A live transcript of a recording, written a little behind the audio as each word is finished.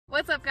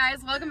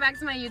guys? Welcome back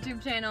to my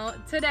YouTube channel.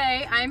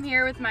 Today, I'm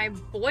here with my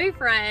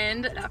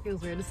boyfriend. That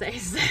feels weird to say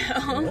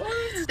still.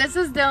 What? This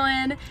is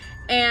Dylan.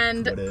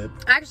 And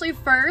actually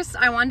first,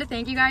 I wanted to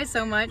thank you guys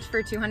so much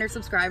for 200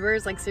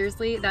 subscribers. Like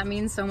seriously, that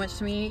means so much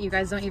to me. You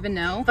guys don't even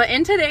know. But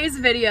in today's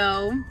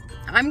video,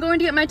 I'm going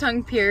to get my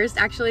tongue pierced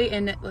actually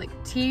in like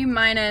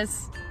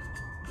T-minus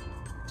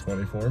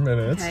 24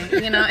 minutes.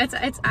 Okay, you know,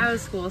 it's out of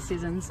school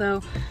season,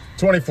 so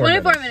 24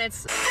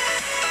 minutes.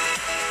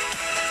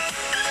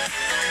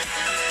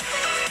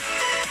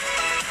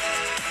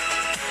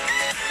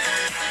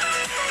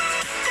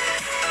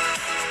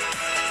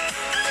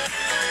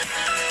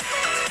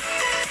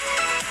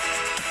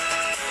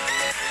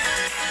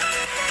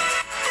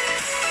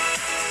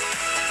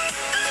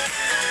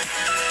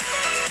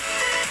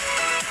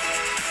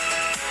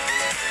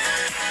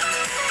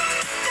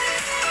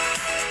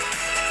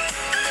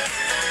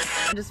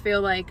 I just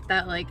feel like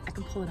that, like I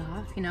can pull it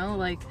off, you know,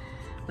 like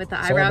with the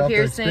eyebrow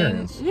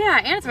piercing. Yeah,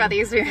 and it's about the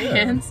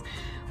experience. Yeah.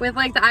 With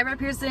like the eyebrow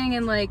piercing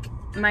and like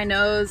my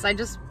nose, I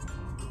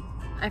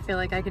feel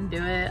like I can do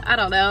it. I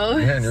don't know.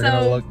 Yeah, and you're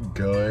gonna look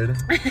good.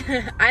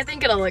 I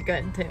think it'll look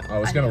good too.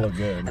 Oh, it's gonna look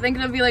good. I think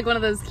it'll be like one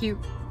of those cute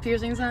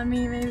piercings on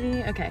me,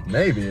 maybe. Okay.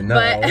 Maybe, no,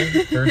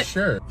 for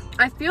sure.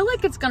 I feel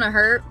like it's gonna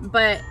hurt,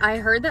 but I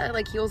heard that it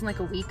like heals in like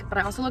a week, but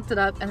I also looked it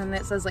up and then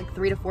it says like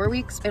 3 to 4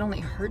 weeks. It only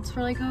hurts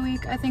for like a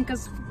week, I think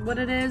is what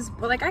it is.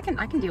 But like I can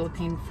deal with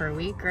pain for a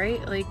week,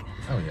 right? Like,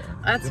 oh yeah,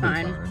 that's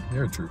fine.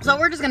 You're a trooper. So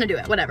we're just gonna do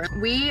it, whatever.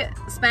 We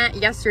spent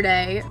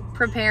yesterday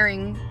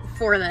preparing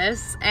for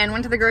this and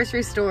went to the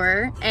grocery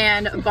store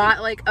and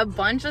bought like a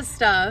bunch of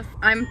stuff.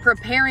 I'm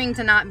preparing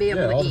to not be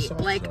able to eat.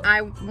 Like stuff.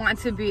 I want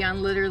to be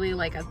on literally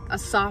like a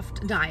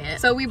soft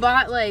diet. So we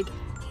bought like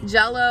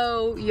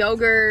Jello,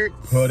 yogurt,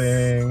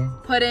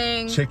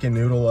 pudding, chicken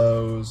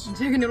noodles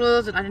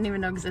that I didn't even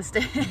know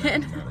existed.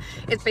 No,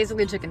 it's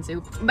basically chicken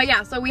soup. But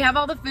yeah, so we have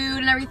all the food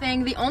and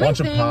everything. The only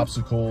thing, of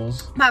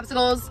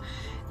popsicles.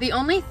 The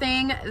only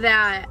thing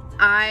that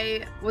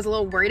I was a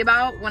little worried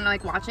about when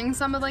like watching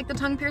some of like the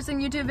tongue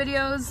piercing YouTube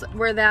videos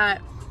were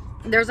that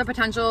there's a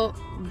potential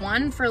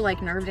one for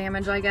like nerve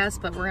damage, I guess,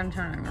 but we're gonna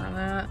try to ignore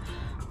that.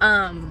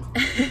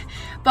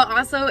 But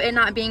also it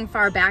not being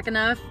far back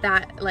enough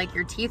that like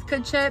your teeth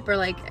could chip, or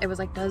like it was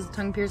like, does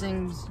tongue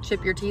piercings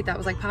chip your teeth? That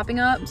was like popping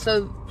up.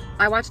 So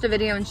I watched a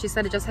video and she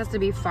said it just has to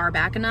be far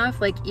back enough,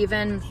 like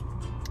even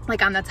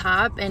like on the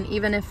top, and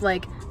even if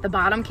like the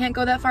bottom can't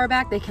go that far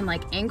back, they can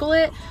like angle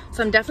it.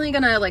 So I'm definitely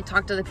gonna like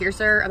talk to the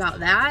piercer about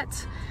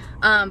that.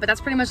 But that's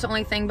pretty much the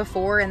only thing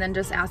before, and then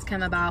just ask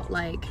him about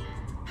like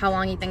how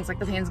long he thinks like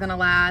the pain's gonna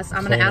last.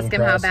 I'm gonna ask him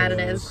how bad it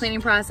is.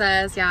 Cleaning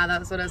process, yeah,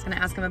 that's what I was gonna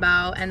ask him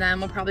about. And then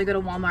we'll probably go to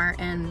Walmart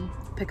and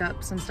pick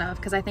up some stuff,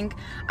 because I think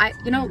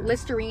you know,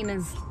 Listerine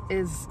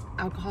is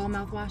alcohol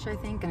mouthwash, I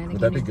think, and I think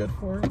would that be good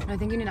for it? I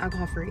think you need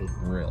alcohol free.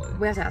 Really?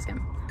 We have to ask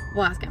him.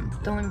 We'll ask him.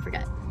 Don't let me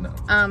forget. No.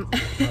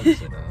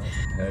 Obviously not.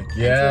 Heck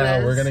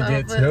yeah, we're gonna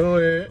get to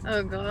it.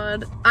 Oh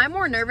god. I'm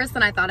more nervous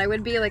than I thought I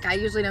would be. Like I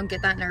usually don't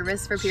get that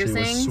nervous for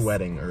piercings. She was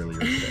sweating earlier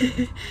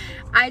today.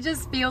 I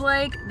just feel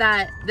like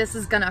that this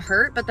is gonna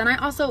hurt, but then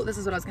this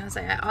is what I was gonna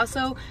say. I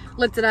also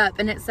looked it up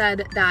and it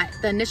said that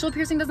the initial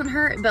piercing doesn't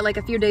hurt, but like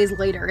a few days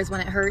later is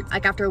when it hurts.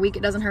 Like after a week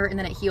it doesn't hurt, and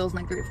then it heals in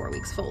like 3 to 4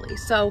 weeks fully.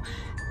 So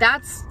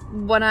that's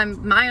what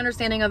my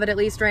understanding of it, at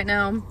least right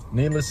now.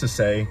 Needless to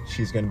say,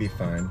 she's gonna be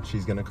fine.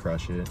 She's gonna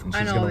crush it, and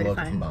she's gonna look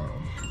bomb.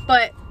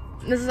 But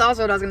this is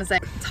also what I was gonna say.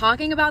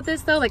 Talking about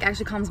this though, like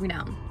actually calms me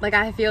down. Like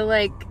I feel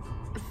like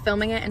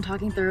filming it and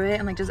talking through it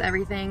and like just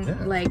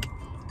everything, like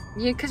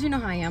because you know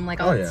how I am,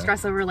 like I'll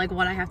stress over like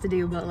what I have to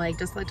do, but like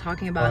just like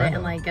talking about it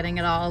and like getting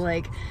it all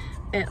like,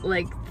 it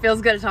like feels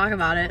good to talk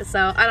about it.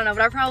 So I don't know,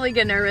 but I'll probably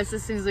get nervous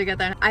as soon as we get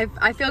there.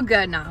 I feel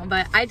good now,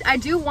 but I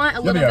do want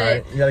a little bit.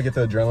 Right. You gotta get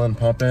the adrenaline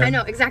pumping. I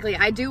know, exactly.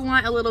 I do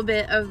want a little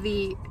bit of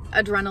the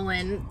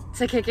adrenaline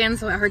to kick in,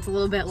 so it hurts a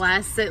little bit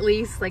less, at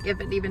least, like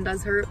if it even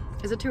does hurt.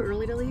 Is it too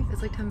early to leave?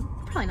 It's like 10,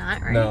 probably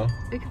not, right? No.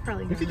 We could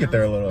probably We could get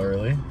there a little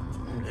early.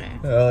 Okay.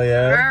 Oh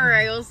yeah. All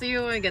right, we'll see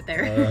you when we get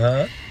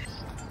there.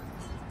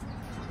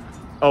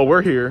 Oh,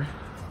 we're here.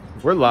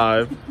 We're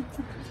live.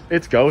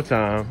 It's go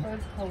time.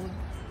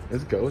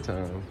 It's go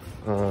time.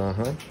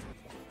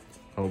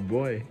 Oh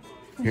boy.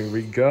 Here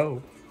we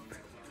go.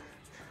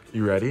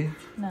 You ready?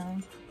 No.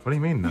 What do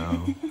you mean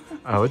no?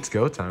 Oh, it's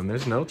go time.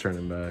 There's no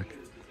turning back.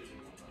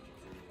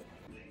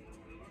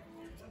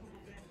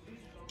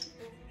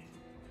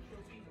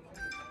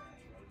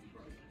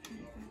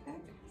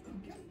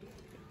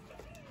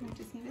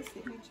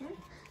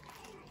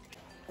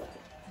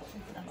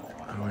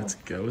 Oh, it's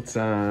go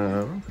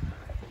time.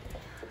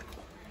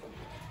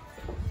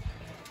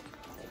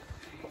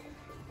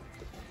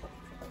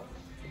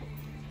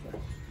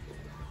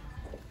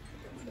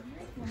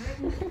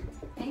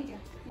 Thank you.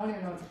 I don't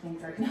even know what to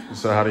think right now.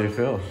 So how do you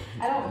feel?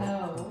 I don't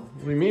know.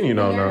 What do you mean you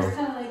don't know? My nerves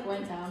kind of like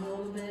went down a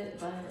little bit,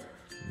 but...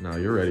 No,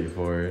 you're ready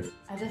for it.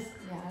 I just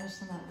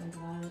not think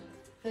about it.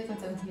 I feel like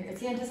once I'm here, it's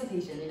the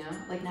anticipation, you know?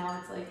 Like now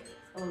it's like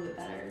a little bit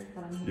better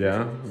that I'm here.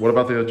 Yeah? What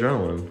about the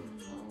adrenaline?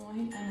 Well,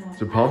 point. I know.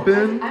 Is it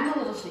pumping? I'm a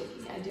little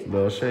shaky. I do. A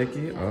little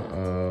shaky?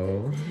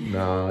 Uh-oh.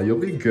 Nah, you'll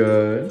be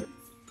good.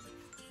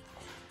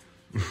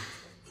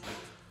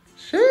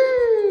 Sheesh.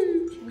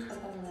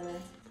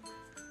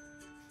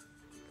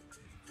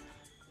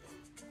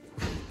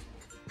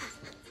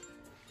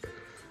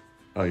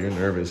 Oh, you're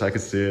nervous. I can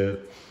see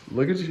it.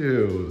 Look at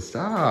you.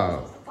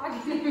 Stop.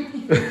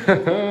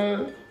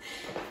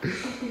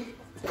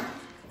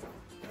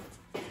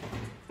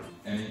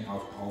 Any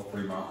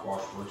alcohol-free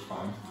mouthwash works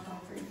fine.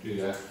 Do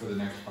that for the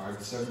next 5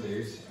 to 7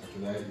 days. After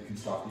that, you can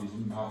stop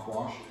using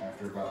mouthwash.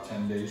 After about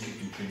 10 days, you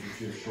can change it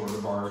to a shorter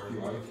bar if you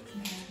like.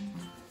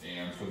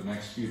 And for the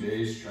next few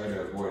days, try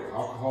to avoid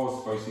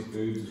alcohol, spicy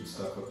foods, and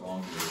stuff with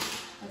long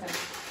days. Okay.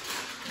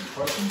 Any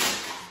questions?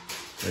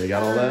 You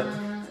got all that?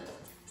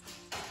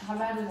 How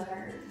bad does it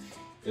hurt?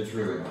 It's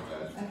really not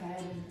bad.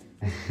 Okay.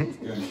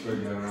 You're going to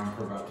spread that around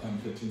for about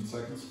 10-15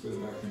 seconds. Put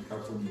it back in the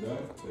cup when you're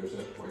done. There's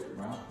that to wipe your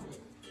mouth with.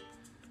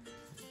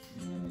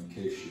 And in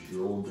case you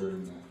drool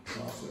during the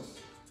process.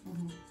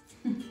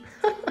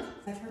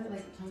 I've heard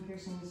like tongue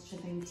piercings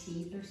chipping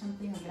teeth or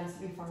something. Like it has to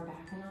be far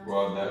back enough.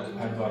 Well, that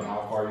depends on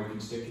how far you can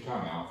stick your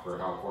tongue out for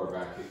how far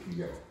back it can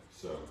go.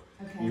 So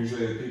Okay.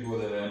 usually the people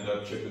that end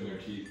up chipping their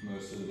teeth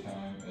most of the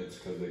time, it's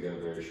because they got a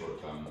very short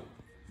tongue.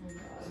 Oh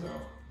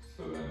God.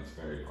 So then it's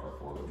very far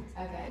forward.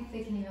 Okay.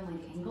 They can even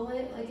like angle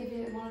it, like if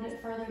you wanted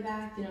it further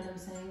back. You know what I'm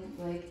saying?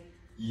 Like.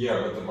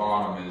 Yeah, but the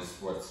bottom is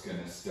what's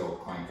gonna still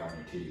clank on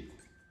your teeth.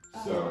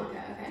 So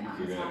Okay. Not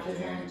you're as gonna much have as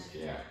to hang. much.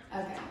 Yeah.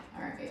 Okay.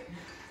 All right.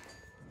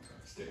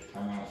 Stick your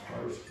tongue out as far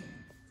as you can.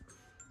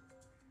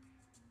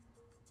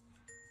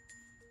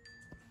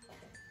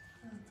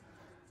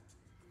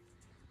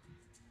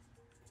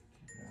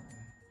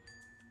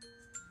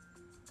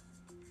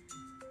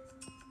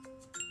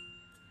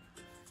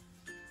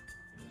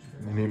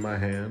 You need my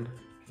hand?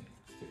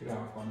 Stick it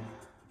out for me.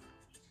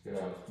 Stick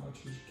it out as much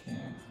as you can.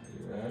 Are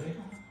you ready?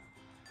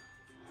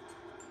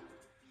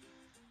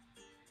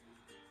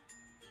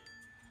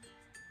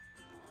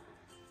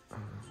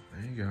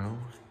 There you go.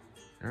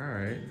 All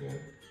right. Pretty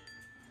good.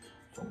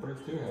 Don't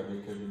breathe too heavy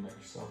because you make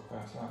yourself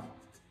pass out.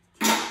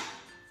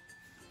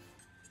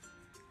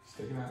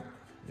 Stick it out.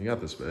 You got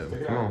this, babe.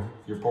 Stick it Come out. on.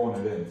 You're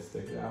pulling it in.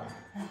 Stick it out.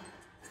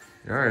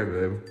 All right,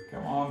 babe.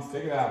 Come on,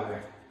 stick it out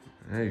there.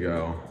 There you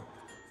go.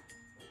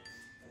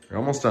 You're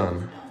almost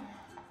done.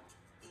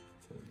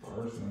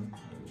 First, and I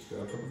just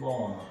gotta put the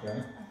ball on,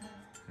 okay?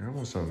 You're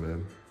almost done,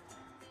 babe.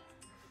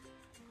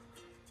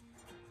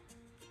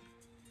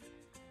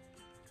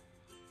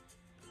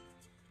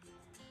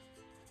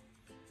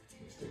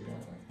 Okay, stick it out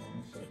like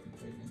 1 second,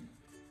 take it.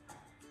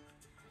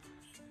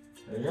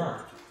 There you are.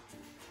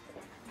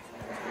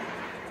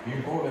 You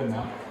can pull it in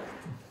now.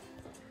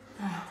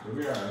 You'll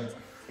be alright.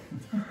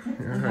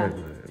 You're all right,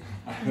 babe.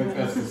 I think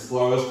that's the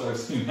slowest I've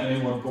seen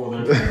anyone pull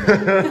their tongue.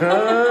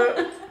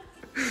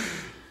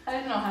 I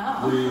didn't know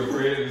how. Were you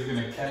afraid it was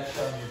gonna catch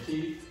on your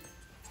teeth?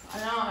 I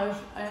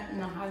didn't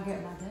know how to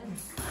get back in.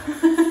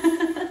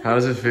 How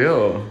does it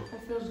feel?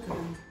 It feels good.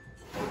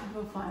 I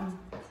feel fine.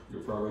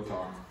 You'll probably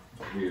talk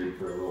weird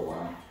for a little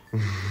while.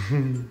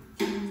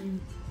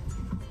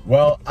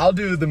 Well, I'll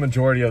do the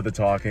majority of the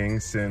talking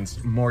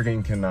since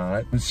Morgan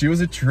cannot. She was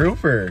a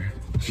trooper.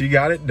 She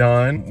got it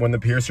done. When the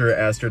piercer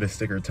asked her to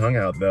stick her tongue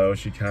out though,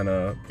 she kind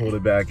of pulled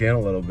it back in a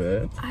little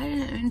bit. I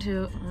didn't mean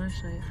to.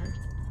 Honestly, it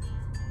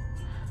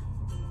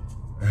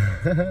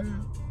hurt.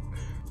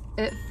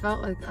 It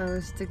felt like I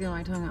was sticking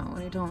my tongue out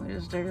when he told me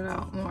to stick it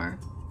out more.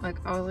 Like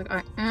I was like,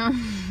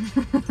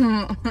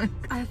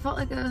 I felt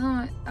like it was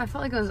on I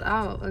felt like it was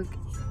out. Like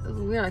it was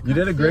weird. You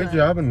did a great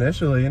job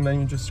initially, and then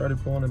you just started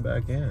pulling it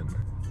back in.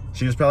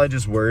 She was probably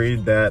just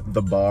worried that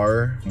the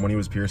bar, when he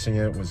was piercing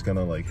it, was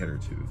gonna like hit her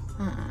tooth.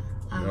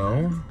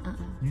 No?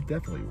 You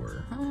definitely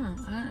were. I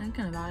wasn't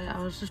thinking about it. I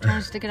was just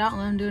trying to stick it out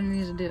and let him do what he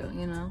needs to do,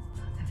 you know?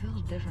 It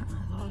feels different than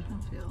I thought it was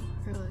gonna feel,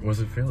 really. What's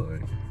it feel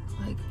like?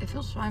 Like, it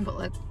feels fine, but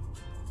like,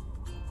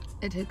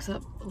 it takes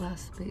up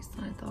less space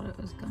than I thought it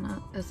was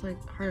gonna. It's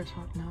like hard to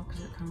talk now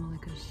because it kind of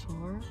like is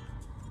sore.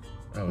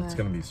 Oh, it's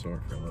gonna be sore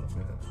for a little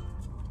bit.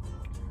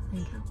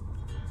 Thank you.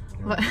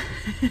 But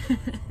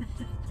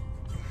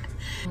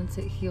once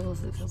it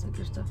heals, it feels like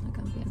there's definitely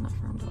gonna be enough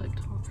room to like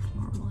talk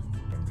normally.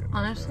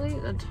 Honestly,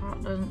 the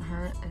top doesn't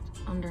hurt, it's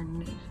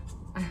underneath.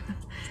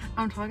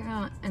 I'm talking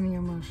about any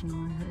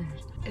emotional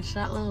hurt. It's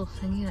that little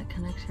thingy that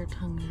connects your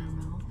tongue to your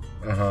mouth.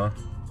 Uh-huh.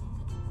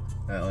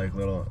 That like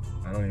little,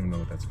 I don't even know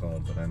what that's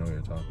called, but I know what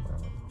you're talking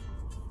about.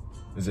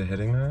 Is it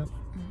hitting that?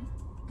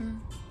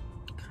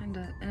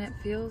 Kinda, and it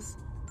feels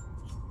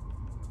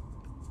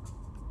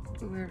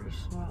weird to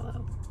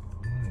swallow.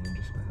 Yeah, you're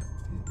just not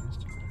get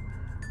used to it.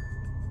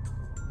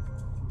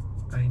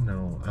 I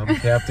know, I'm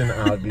Captain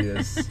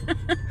Obvious.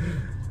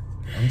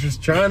 I'm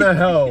just trying to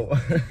help.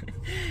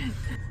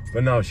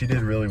 But no, she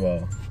did really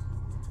well.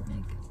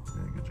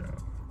 Really good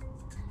job.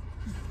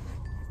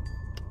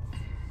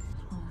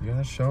 You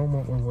gotta show them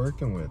what we're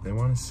working with. They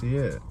want to see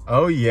it.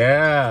 Oh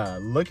yeah,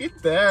 look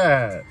at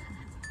that.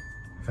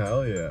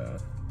 Hell yeah.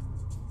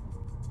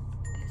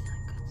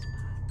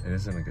 It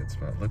is in a good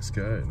spot. Looks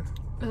good.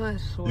 Oh,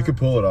 that's sore. You could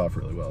pull it off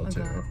really well,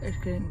 too. It's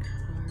getting sore.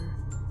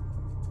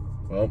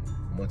 Well,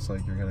 looks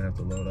like you're gonna have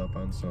to load up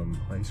on some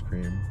ice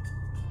cream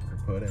or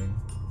pudding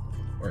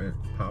or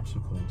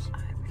popsicles.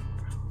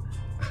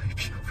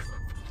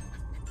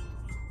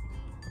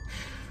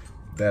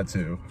 That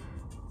too.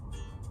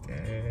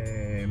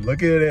 Dang,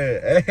 look at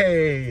it.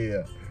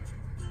 Hey,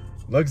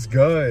 looks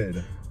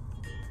good.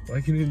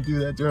 Why can you do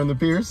that during the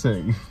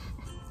piercing?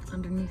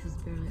 Underneath is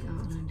barely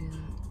out when I do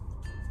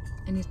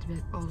that. It needs to be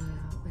like all the way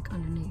out, like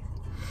underneath.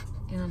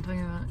 You know what I'm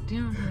talking about? Do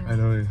you know what I'm talking about? I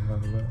know what you're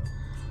talking about.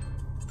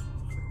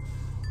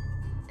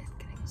 It's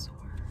getting sore.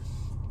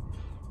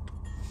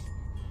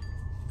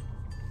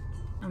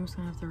 I'm just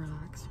gonna have to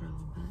relax for a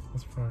little bit.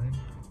 That's fine.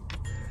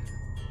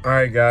 All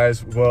right,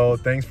 guys. Well,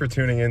 thanks for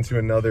tuning in to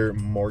another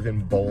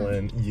Morgan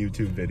Bolin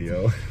YouTube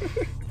video.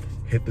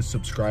 Hit the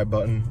subscribe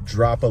button,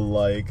 drop a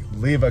like,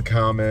 leave a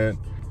comment,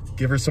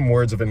 give her some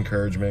words of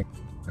encouragement.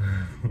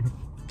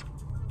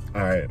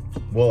 All right,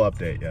 we'll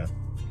update ya.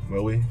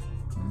 Will we? I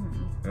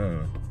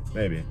don't know.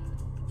 Maybe.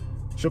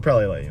 She'll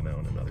probably let you know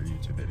in another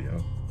YouTube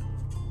video.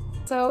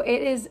 So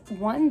it is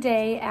one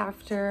day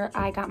after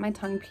I got my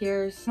tongue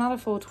pierced, not a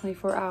full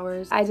 24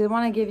 hours. I did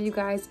want to give you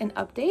guys an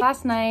update.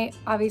 Last night,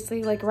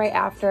 obviously, like right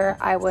after,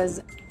 I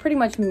was pretty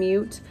much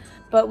mute,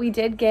 but we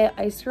did get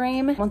ice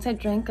cream. Once I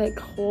drank like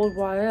cold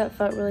water, that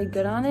felt really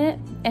good on it,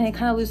 and it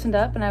kind of loosened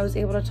up and I was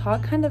able to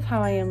talk kind of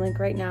how I am like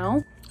right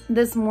now.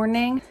 This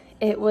morning,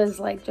 it was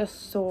like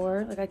just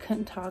sore, like I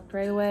couldn't talk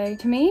right away.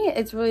 To me,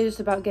 it's really just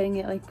about getting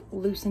it like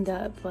loosened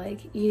up, like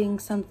eating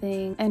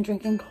something and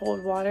drinking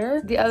cold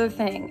water. The other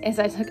thing is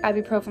I took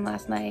ibuprofen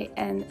last night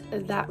and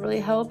that really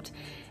helped.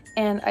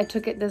 And I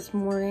took it this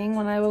morning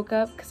when I woke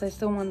up because I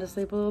still wanted to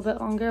sleep a little bit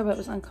longer, but it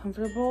was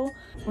uncomfortable.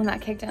 When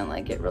that kicked in,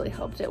 like it really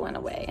helped, it went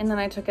away. And then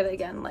I took it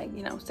again, like,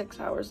 you know, 6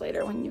 hours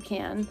later when you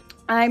can.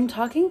 I'm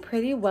talking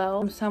pretty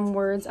well. Some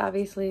words,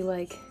 obviously,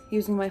 like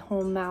using my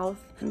whole mouth,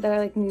 that I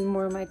like need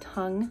more of my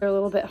tongue. They're a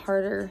little bit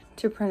harder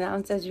to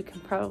pronounce, as you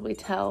can probably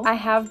tell. I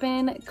have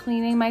been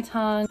cleaning my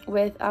tongue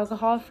with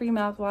alcohol-free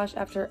mouthwash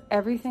after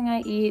everything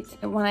I eat,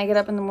 when I get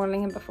up in the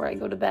morning and before I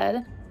go to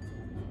bed.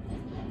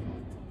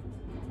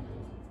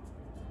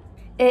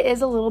 It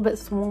is a little bit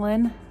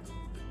swollen,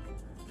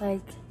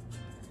 like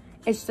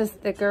it's just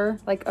thicker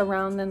like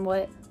around than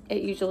what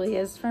it usually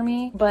is for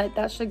me, but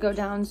that should go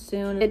down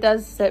soon. It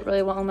does sit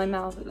really well in my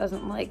mouth. It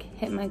doesn't like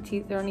hit my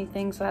teeth or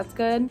anything, so that's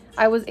good.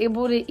 I was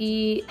able to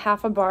eat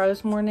half a bar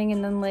this morning,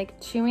 and then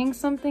like chewing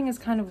something is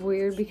kind of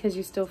weird because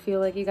you still feel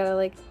like you gotta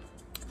like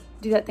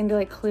do that thing to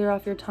like clear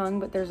off your tongue,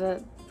 but there's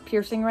a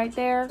piercing right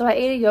there. So I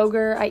ate a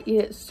yogurt. I eat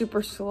it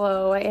super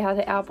slow. I had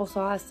the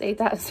applesauce, ate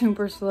that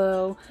super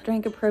slow,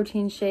 drank a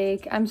protein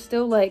shake. I'm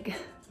still like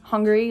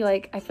hungry.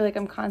 Like I feel like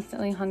I'm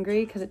constantly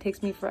hungry because it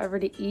takes me forever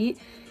to eat.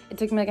 It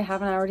took me like a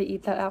half an hour to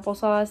eat that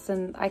applesauce,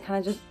 and I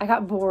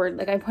got bored.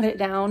 Like I put it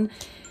down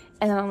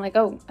and then I'm like,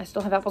 oh, I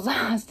still have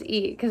applesauce to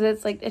eat, because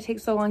it's like it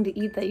takes so long to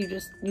eat that you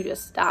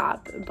just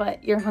stop,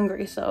 but you're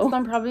hungry. So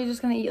I'm probably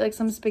just gonna eat like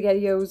some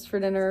SpaghettiOs for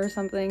dinner or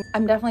something.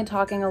 I'm definitely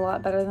talking a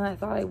lot better than I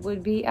thought I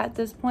would be at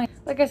this point.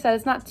 Like I said,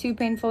 it's not too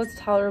painful, it's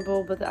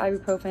tolerable, but the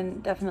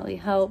ibuprofen definitely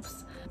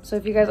helps. So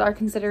if you guys are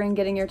considering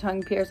getting your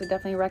tongue pierced, I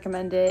definitely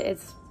recommend it.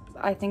 It's,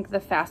 I think, the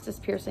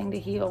fastest piercing to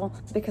heal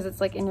because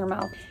it's like in your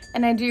mouth.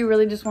 And I do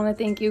really just want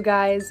to thank you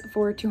guys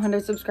for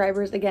 200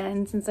 subscribers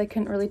again, since I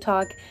couldn't really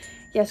talk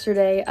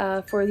yesterday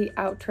for the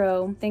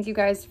outro. Thank you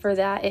guys for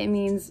that. It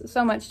means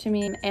so much to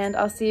me, and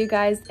I'll see you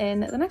guys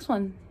in the next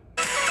one.